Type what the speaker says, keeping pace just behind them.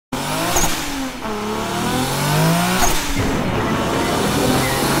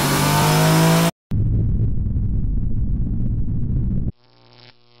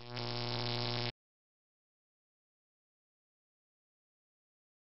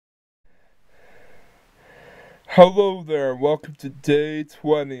Hello there, and welcome to day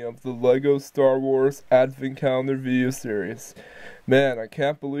 20 of the LEGO Star Wars Advent Calendar video series. Man, I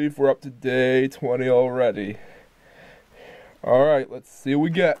can't believe we're up to day 20 already. Alright, let's see what we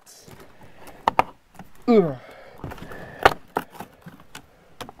get. Ugh.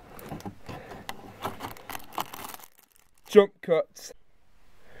 Jump cuts.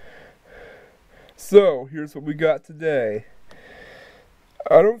 So, here's what we got today.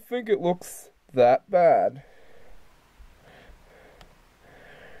 I don't think it looks that bad.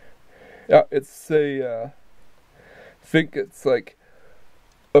 Yeah, I think it's like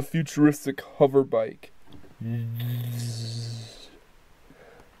a futuristic hover bike. And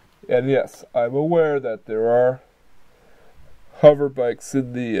yes, I'm aware that there are hover bikes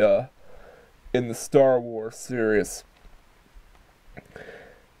in the Star Wars series.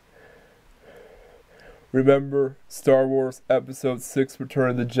 Remember Star Wars Episode 6 Return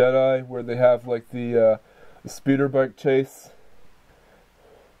of the Jedi, where they have like the speeder bike chase?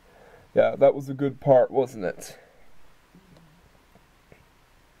 Yeah, that was a good part, wasn't it?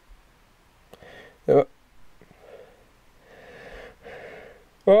 Yeah.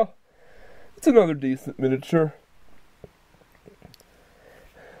 Well, it's another decent miniature.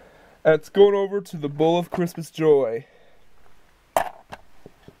 And it's going over to the Bowl of Christmas Joy.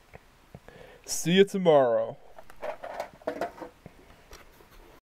 See you tomorrow.